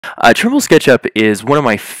Trimble Sketchup is one of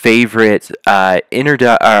my favorite I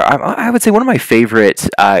would say one of my favorite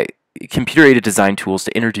computer-aided design tools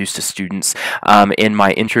to introduce to students in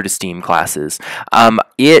my Intro to STEAM classes.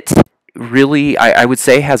 It really, I would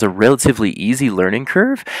say, has a relatively easy learning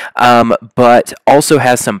curve, but also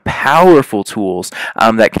has some powerful tools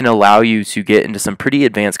that can allow you to get into some pretty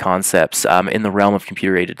advanced concepts in the realm of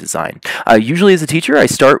computer-aided design. Usually as a teacher, I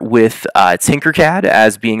start with Tinkercad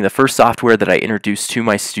as being the first software that I introduce to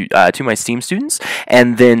my STEAM students,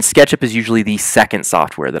 and then SketchUp is usually the second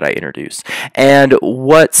software that I introduce. And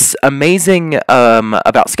what's amazing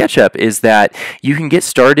about SketchUp is that you can get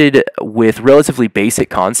started with relatively basic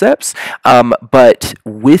concepts, but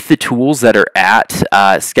with the tools that are at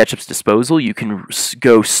SketchUp's disposal, you can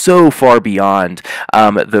go so far beyond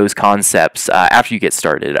those concepts after you get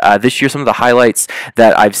started. This year, some of the highlights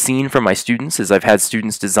that I've seen from my students is I've had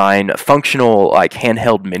students design functional, like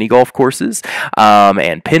handheld mini golf courses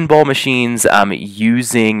and pinball machines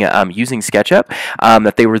using SketchUp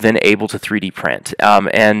that they were then able to 3D print.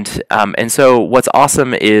 And so what's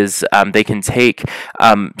awesome is they can take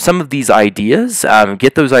some of these ideas,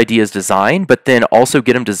 get those ideas designed, but then also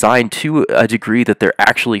get them designed to a degree that they're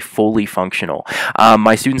actually fully functional.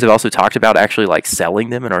 My students have also talked about actually like selling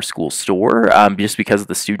them in our school store just because of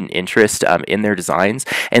the student interest in their designs.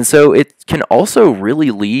 And so it can also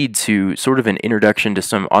really lead to sort of an introduction to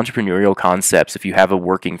some entrepreneurial concepts if you have a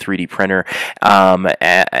working 3D printer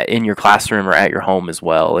in your classroom or at your home as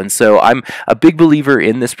well. And so I'm a big believer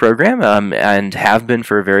in this program and have been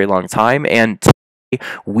for a very long time. And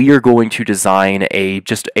we are going to design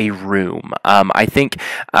just a room. I think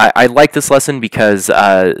I like this lesson because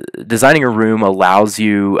designing a room allows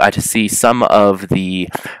you to see some of the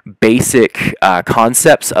basic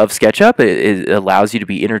concepts of SketchUp. It allows you to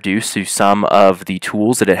be introduced to some of the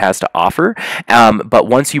tools that it has to offer. But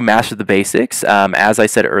once you master the basics, as I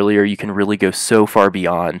said earlier, you can really go so far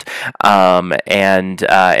beyond and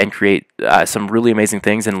create some really amazing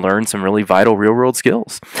things and learn some really vital real-world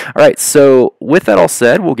skills. All right, so with that all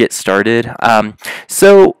said, we'll get started.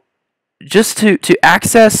 So just to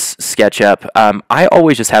access SketchUp, I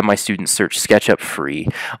always just have my students search SketchUp free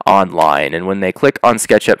online, and when they click on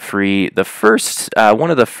SketchUp free, the first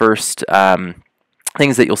one of the first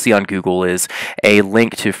things that you'll see on Google is a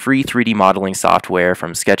link to free 3D modeling software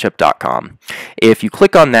from sketchup.com. If you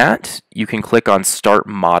click on that, you can click on Start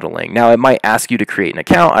Modeling. Now, it might ask you to create an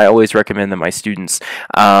account. I always recommend that my students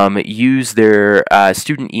use their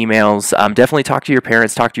student emails. Definitely talk to your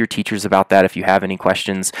parents, talk to your teachers about that if you have any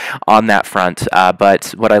questions on that front.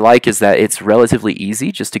 But what I like is that it's relatively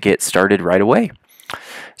easy just to get started right away.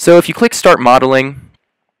 So if you click Start Modeling,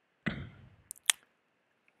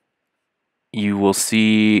 you will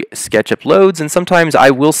see SketchUp loads, and sometimes I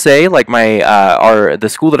will say, like the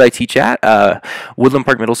school that I teach at, Woodland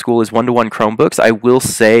Park Middle School, is 1-to-1 Chromebooks. I will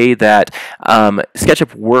say that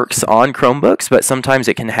SketchUp works on Chromebooks, but sometimes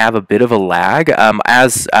it can have a bit of a lag.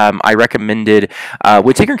 As I recommended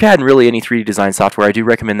with Tinkercad and really any 3D design software, I do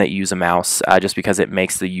recommend that you use a mouse just because it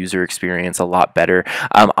makes the user experience a lot better.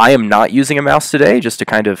 I am not using a mouse today just to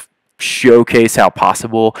kind of showcase how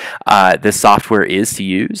possible this software is to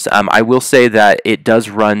use. I will say that it does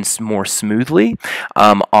run more smoothly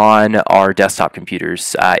on our desktop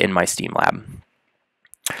computers in my STEAM lab.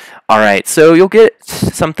 All right, so you'll get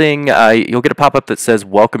something, you'll get a pop-up that says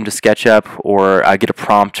welcome to SketchUp, or get a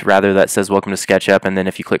prompt rather that says welcome to SketchUp, and then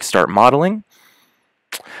if you click Start Modeling,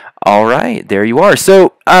 all right, there you are.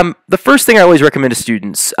 So the first thing I always recommend to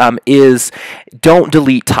students is don't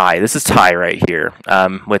delete Ty. This is Ty right here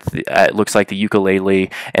with it looks like the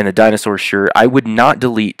ukulele and the dinosaur shirt. I would not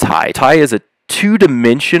delete Ty. Ty is a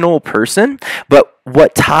two-dimensional person, but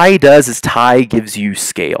what Ty does is Ty gives you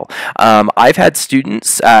scale. I've had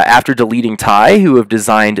students after deleting Ty who have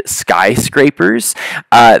designed skyscrapers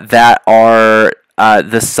that are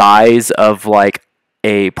the size of like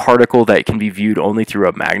a particle that can be viewed only through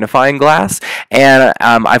a magnifying glass. And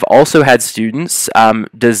I've also had students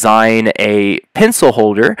design a pencil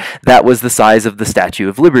holder that was the size of the Statue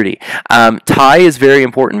of Liberty. Ty is very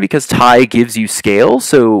important because Ty gives you scale,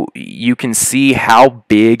 so you can see how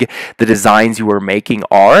big the designs you are making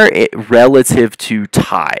are relative to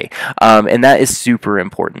Ty. And that is super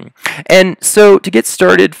important. And so to get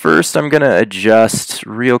started, first I'm going to adjust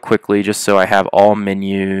real quickly just so I have all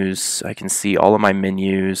menus. I can see all of my menus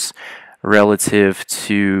relative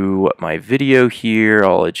to my video here.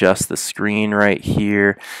 I'll adjust the screen right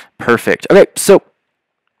here. Perfect. Okay, so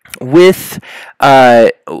with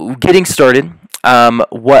getting started,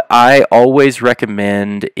 what I always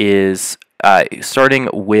recommend is starting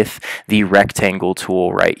with the rectangle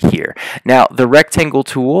tool right here. Now, the rectangle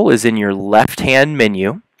tool is in your left-hand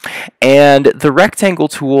menu. And the rectangle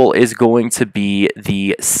tool is going to be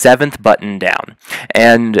the 7th button down.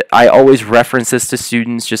 And I always reference this to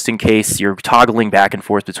students just in case you're toggling back and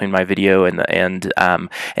forth between my video and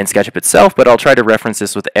SketchUp itself, but I'll try to reference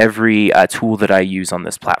this with every tool that I use on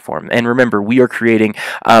this platform. And remember, we are creating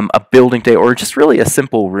a building today, or just really a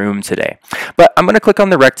simple room today. But I'm going to click on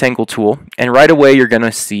the rectangle tool, and right away you're going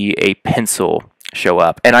to see a pencil show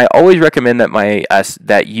up. And I always recommend that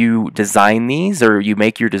that you design these, or you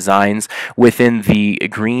make your designs within the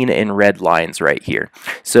green and red lines right here.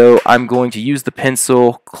 So I'm going to use the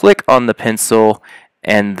pencil, click on the pencil,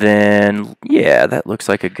 and then, yeah, that looks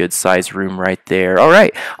like a good size room right there. All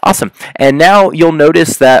right, awesome. And now you'll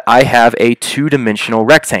notice that I have a two-dimensional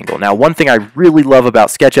rectangle. Now, one thing I really love about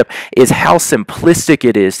SketchUp is how simplistic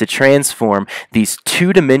it is to transform these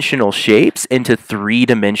two-dimensional shapes into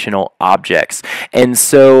three-dimensional objects. And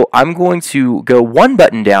so I'm going to go one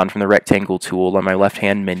button down from the rectangle tool on my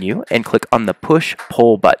left-hand menu and click on the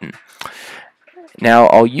push-pull button. Now,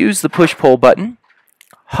 I'll use the push-pull button,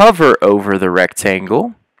 hover over the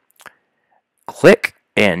rectangle, click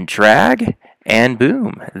and drag, and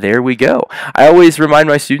boom, there we go. I always remind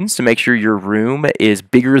my students to make sure your room is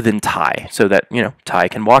bigger than Ty, so that, you know, Ty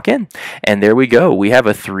can walk in. And there we go. We have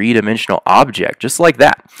a three-dimensional object, just like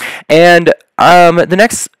that. And the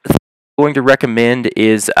next thing I'm going to recommend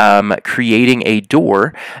is creating a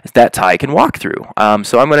door that Ty can walk through.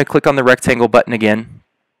 So I'm going to click on the rectangle button again.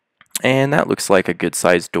 And that looks like a good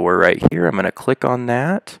sized door right here. I'm going to click on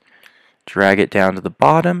that, drag it down to the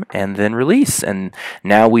bottom, and then release. And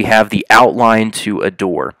now we have the outline to a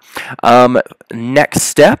door. Next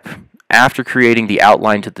step, after creating the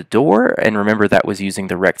outline to the door, and remember that was using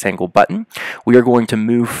the rectangle button, we are going to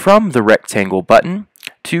move from the rectangle button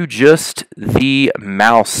to just the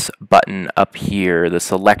mouse button up here, the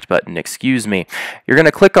select button, excuse me. You're going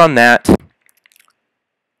to click on that,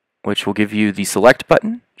 which will give you the select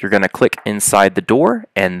button. You're going to click inside the door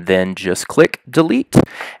and then just click delete.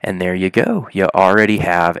 And there you go. You already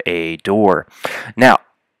have a door. Now,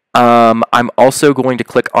 I'm also going to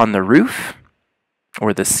click on the roof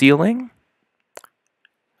or the ceiling.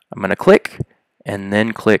 I'm going to click and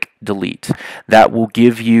then click delete. That will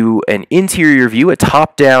give you an interior view, a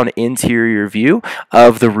top-down interior view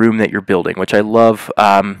of the room that you're building, which I love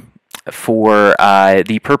for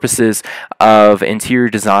the purposes of interior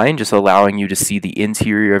design. Just allowing you to see the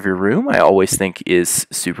interior of your room, I always think is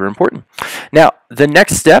super important. Now, the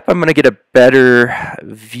next step, I'm going to get a better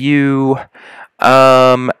view.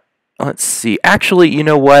 Let's see. Actually, you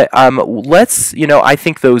know what? I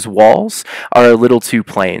think those walls are a little too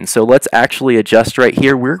plain. So let's actually adjust right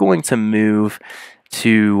here. We're going to move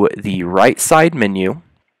to the right side menu.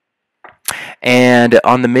 And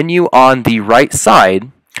on the menu on the right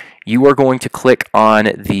side, you are going to click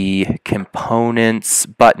on the Components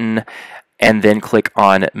button and then click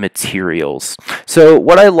on Materials. So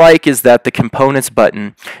what I like is that the Components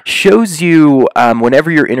button shows you,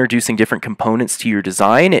 whenever you're introducing different components to your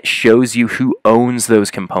design, it shows you who owns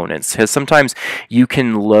those components. Because sometimes you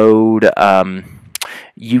can load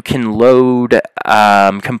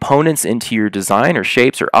components into your design, or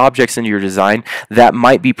shapes or objects into your design that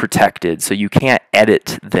might be protected, so you can't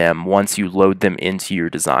edit them once you load them into your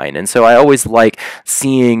design. And so I always like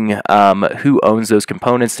seeing who owns those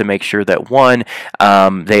components to make sure that, one,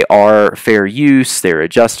 they are fair use, they're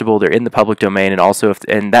adjustable, they're in the public domain, and also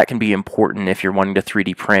and that can be important if you're wanting to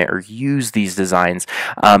 3D print or use these designs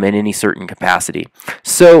in any certain capacity.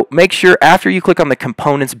 So make sure after you click on the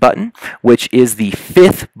Components button, which is the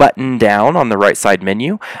 5th button down on the right side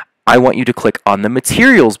menu, I want you to click on the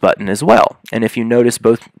Materials button as well. And if you notice,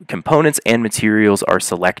 both Components and Materials are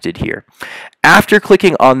selected here. After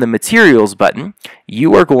clicking on the Materials button,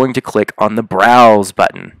 you are going to click on the Browse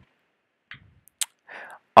button.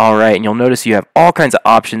 Alright, and you'll notice you have all kinds of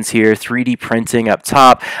options here, 3D printing up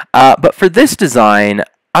top, but for this design,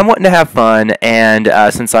 I'm wanting to have fun, and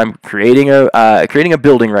since I'm creating a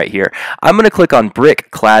building right here, I'm going to click on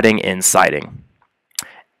Brick, Cladding, and Siding.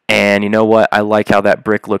 And you know what? I like how that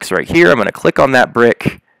brick looks right here. I'm going to click on that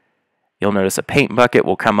brick. You'll notice a paint bucket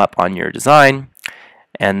will come up on your design.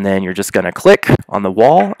 And then you're just going to click on the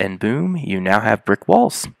wall, and boom, you now have brick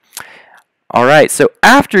walls. All right, so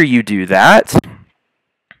after you do that,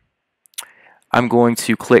 I'm going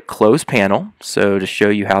to click Close Panel. So to show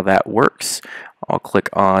you how that works, I'll click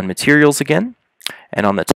on Materials again. And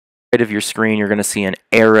on the top right of your screen, you're going to see an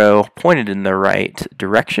arrow pointed in the right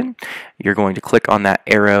direction. You're going to click on that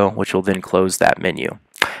arrow, which will then close that menu.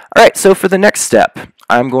 All right, so for the next step,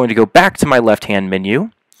 I'm going to go back to my left-hand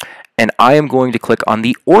menu, and I am going to click on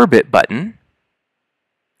the Orbit button.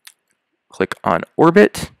 Click on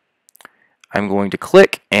Orbit. I'm going to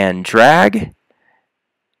click and drag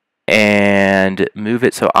and move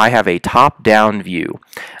it so I have a top-down view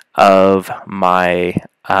of my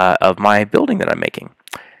building that I'm making.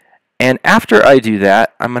 And after I do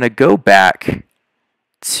that, I'm going to go back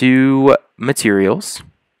to materials.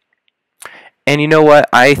 And you know what?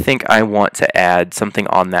 I think I want to add something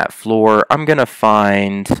on that floor. I'm going to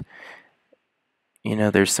find, you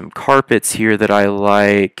know, there's some carpets here that I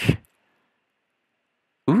like.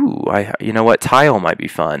 Ooh, you know what? Tile might be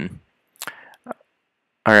fun.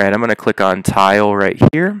 All right, I'm going to click on tile right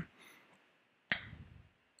here.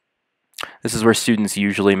 This is where students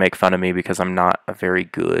usually make fun of me because I'm not a very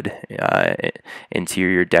good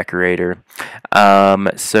interior decorator.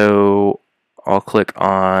 So I'll click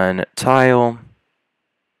on tile,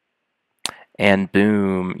 and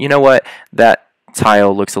boom. You know what? That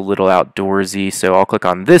tile looks a little outdoorsy, so I'll click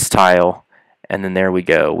on this tile, and then there we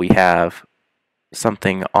go. We have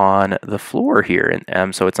something on the floor here,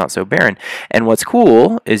 and so it's not so barren. And what's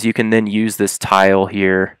cool is you can then use this tile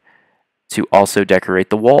here to also decorate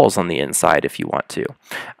the walls on the inside if you want to.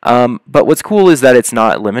 But what's cool is that it's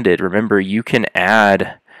not limited. Remember, you can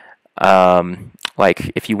add,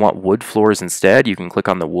 like if you want wood floors instead, you can click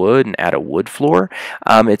on the wood and add a wood floor.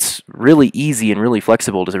 It's really easy and really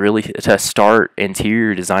flexible to start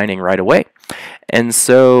interior designing right away. And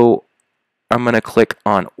so I'm going to click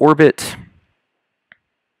on Orbit,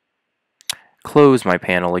 close my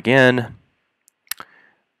panel again.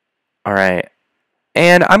 All right.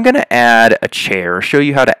 And I'm going to add a chair, show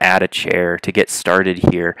you how to add a chair to get started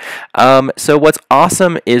here. So what's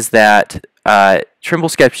awesome is that Trimble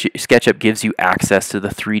SketchUp gives you access to the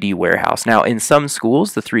 3D warehouse. Now, in some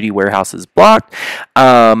schools, the 3D warehouse is blocked,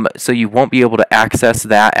 so you won't be able to access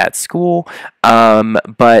that at school.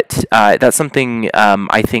 But that's something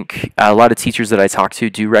I think a lot of teachers that I talk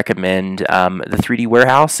to do recommend the 3D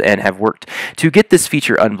warehouse and have worked to get this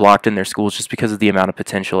feature unblocked in their schools just because of the amount of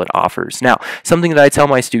potential it offers. Now, something that I tell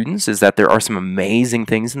my students is that there are some amazing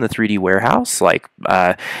things in the 3D warehouse, like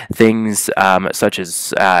things such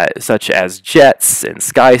as jets and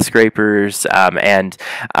skyscrapers and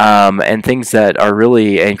things that are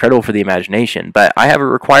really incredible for the imagination. But I have a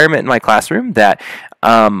requirement in my classroom that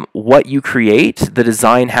what you create, the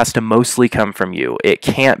design has to mostly come from you. It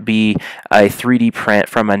can't be a 3D print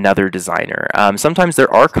from another designer. Sometimes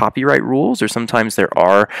there are copyright rules, or sometimes there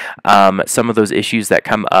are some of those issues that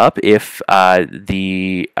come up if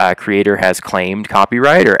the creator has claimed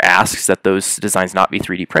copyright or asks that those designs not be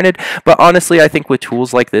 3D printed. But honestly, I think with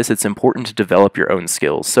tools like this, it's important to develop your own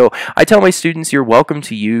skills. So I tell my students, you're welcome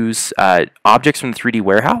to use objects from the 3D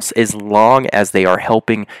warehouse as long as they are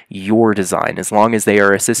helping your design, as long as they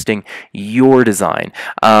are assisting your design,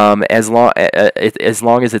 as long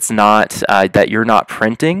as it's not that you're not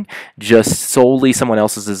printing just solely someone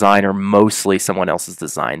else's design or mostly someone else's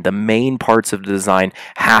design. The main parts of the design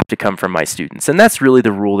have to come from my students, and that's really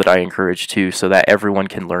the rule that I encourage too, so that everyone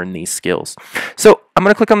can learn these skills. So I'm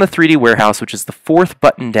going to click on the 3D warehouse, which is the fourth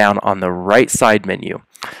button down on the right side menu.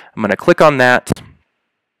 I'm going to click on that,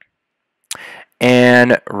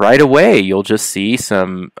 and right away you'll just see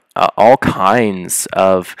some all kinds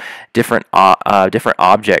of different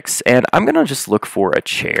objects, and I'm going to just look for a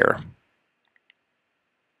chair.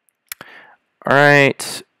 All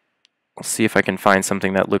right, let's see if I can find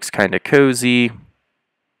something that looks kind of cozy.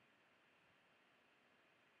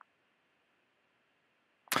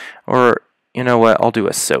 Or, you know what, I'll do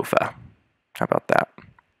a sofa. How about that?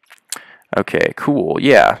 Okay, cool,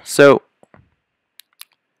 yeah. So,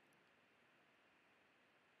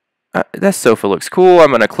 that sofa looks cool. I'm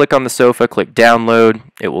going to click on the sofa, click download.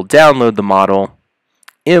 It will download the model,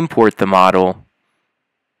 import the model,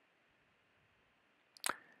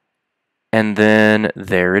 and then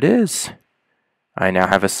there it is. I now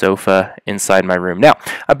have a sofa inside my room. Now,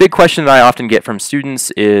 a big question that I often get from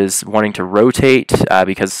students is wanting to rotate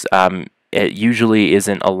because it usually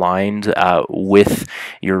isn't aligned with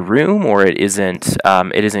your room, or it isn't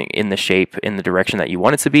in the shape, in the direction that you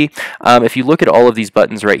want it to be. If you look at all of these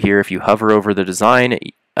buttons right here, if you hover over the design,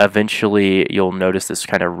 eventually you'll notice this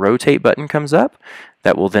kind of rotate button comes up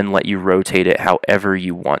that will then let you rotate it however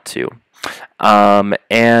you want to.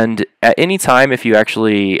 And at any time, if you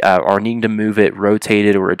actually are needing to move it, rotate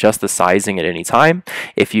it, or adjust the sizing at any time,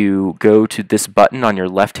 if you go to this button on your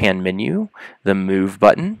left-hand menu, the Move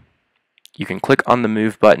button, you can click on the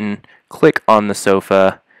Move button, click on the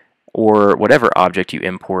sofa, or whatever object you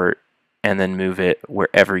import, and then move it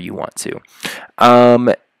wherever you want to.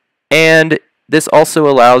 And this also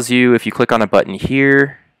allows you, if you click on a button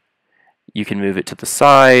here, you can move it to the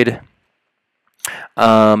side.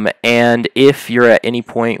 And if you're at any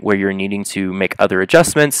point where you're needing to make other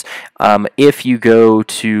adjustments, if you go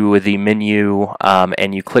to the menu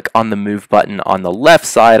and you click on the Move button on the left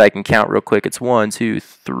side, I can count real quick. It's 1, 2,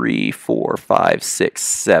 3, 4, 5, 6,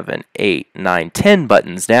 7, 8, 9, 10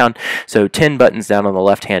 buttons down. So 10 buttons down on the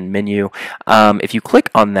left-hand menu. If you click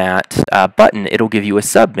on that button, it'll give you a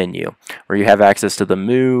sub-menu where you have access to the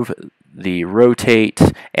Move, the Rotate,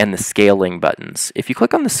 and the Scaling buttons. If you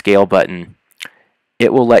click on the Scale button,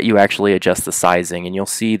 it will let you actually adjust the sizing, and you'll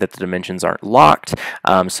see that the dimensions aren't locked.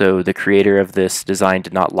 So the creator of this design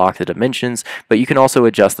did not lock the dimensions, but you can also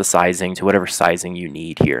adjust the sizing to whatever sizing you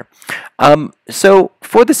need here. So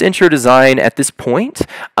for this intro design at this point,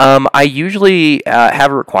 I usually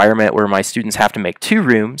have a requirement where my students have to make 2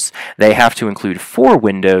 rooms, they have to include 4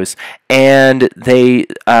 windows, and they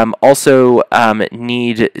also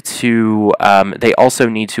need to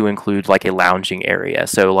include like a lounging area,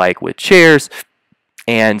 so like with chairs.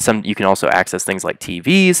 And you can also access things like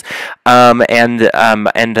TVs,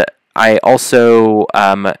 and I also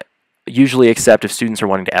usually accept if students are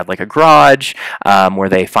wanting to add like a garage where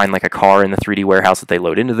they find like a car in the 3D warehouse that they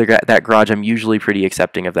load into that garage. I'm usually pretty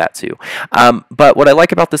accepting of that too. But what I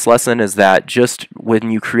like about this lesson is that just when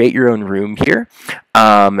you create your own room here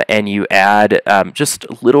and you add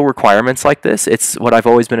just little requirements like this, it's what I've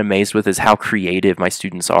always been amazed with is how creative my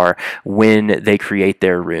students are when they create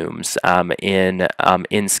their rooms in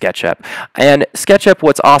SketchUp. And SketchUp,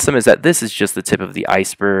 what's awesome is that this is just the tip of the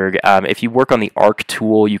iceberg. If you work on the arc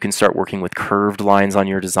tool, you can start working with curved lines on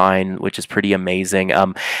your design, which is pretty amazing.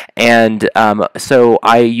 So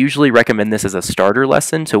I usually recommend this as a starter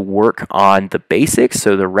lesson to work on the basics,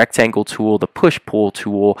 so the rectangle tool, the push-pull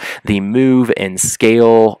tool, the move and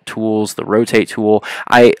scale tools, the rotate tool.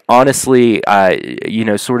 I honestly,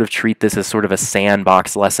 sort of treat this as sort of a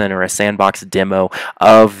sandbox lesson or a sandbox demo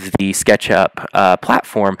of the SketchUp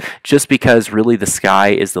platform, just because really the sky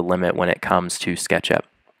is the limit when it comes to SketchUp.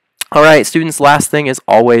 All right, students, last thing is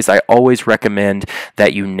I always recommend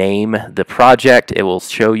that you name the project. It will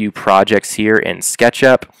show you projects here in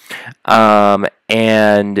SketchUp,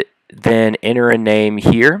 and then enter a name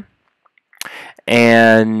here.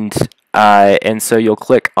 And so you'll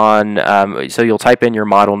click on, so you'll type in your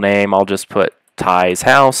model name. I'll just put Ty's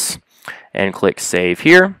house and click Save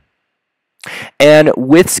here. And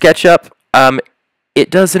with SketchUp, it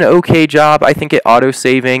does an okay job, I think, at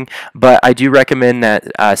auto-saving, but I do recommend that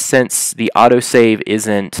since the auto-save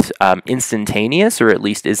isn't instantaneous, or at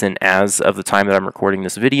least isn't as of the time that I'm recording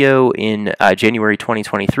this video in January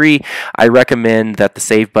 2023, I recommend that the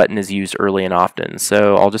Save button is used early and often.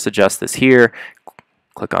 So I'll just adjust this here,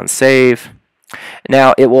 click on Save.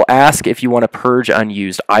 Now, it will ask if you want to purge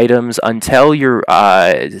unused items until your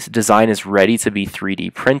design is ready to be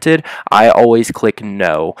 3D printed. I always click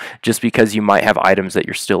no, just because you might have items that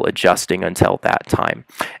you're still adjusting until that time.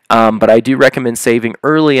 But I do recommend saving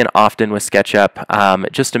early and often with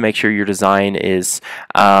SketchUp, just to make sure your design is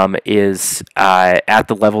at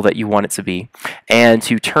the level that you want it to be. And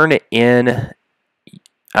to turn it in,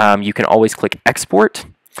 you can always click Export.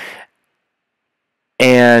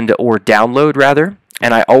 Or download rather,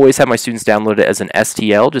 and I always have my students download it as an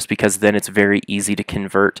STL, just because then it's very easy to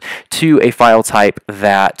convert to a file type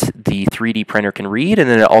that the 3D printer can read, and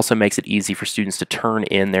then it also makes it easy for students to turn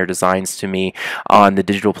in their designs to me on the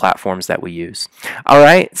digital platforms that we use. All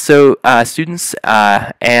right, so students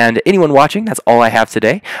and anyone watching, that's all I have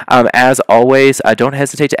today. As always, don't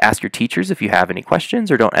hesitate to ask your teachers if you have any questions,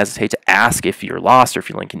 or don't hesitate to ask if you're lost or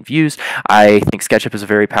feeling confused. I think SketchUp is a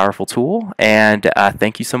very powerful tool, and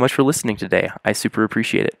thank you so much for listening today. I super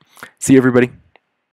appreciate it. See you, everybody.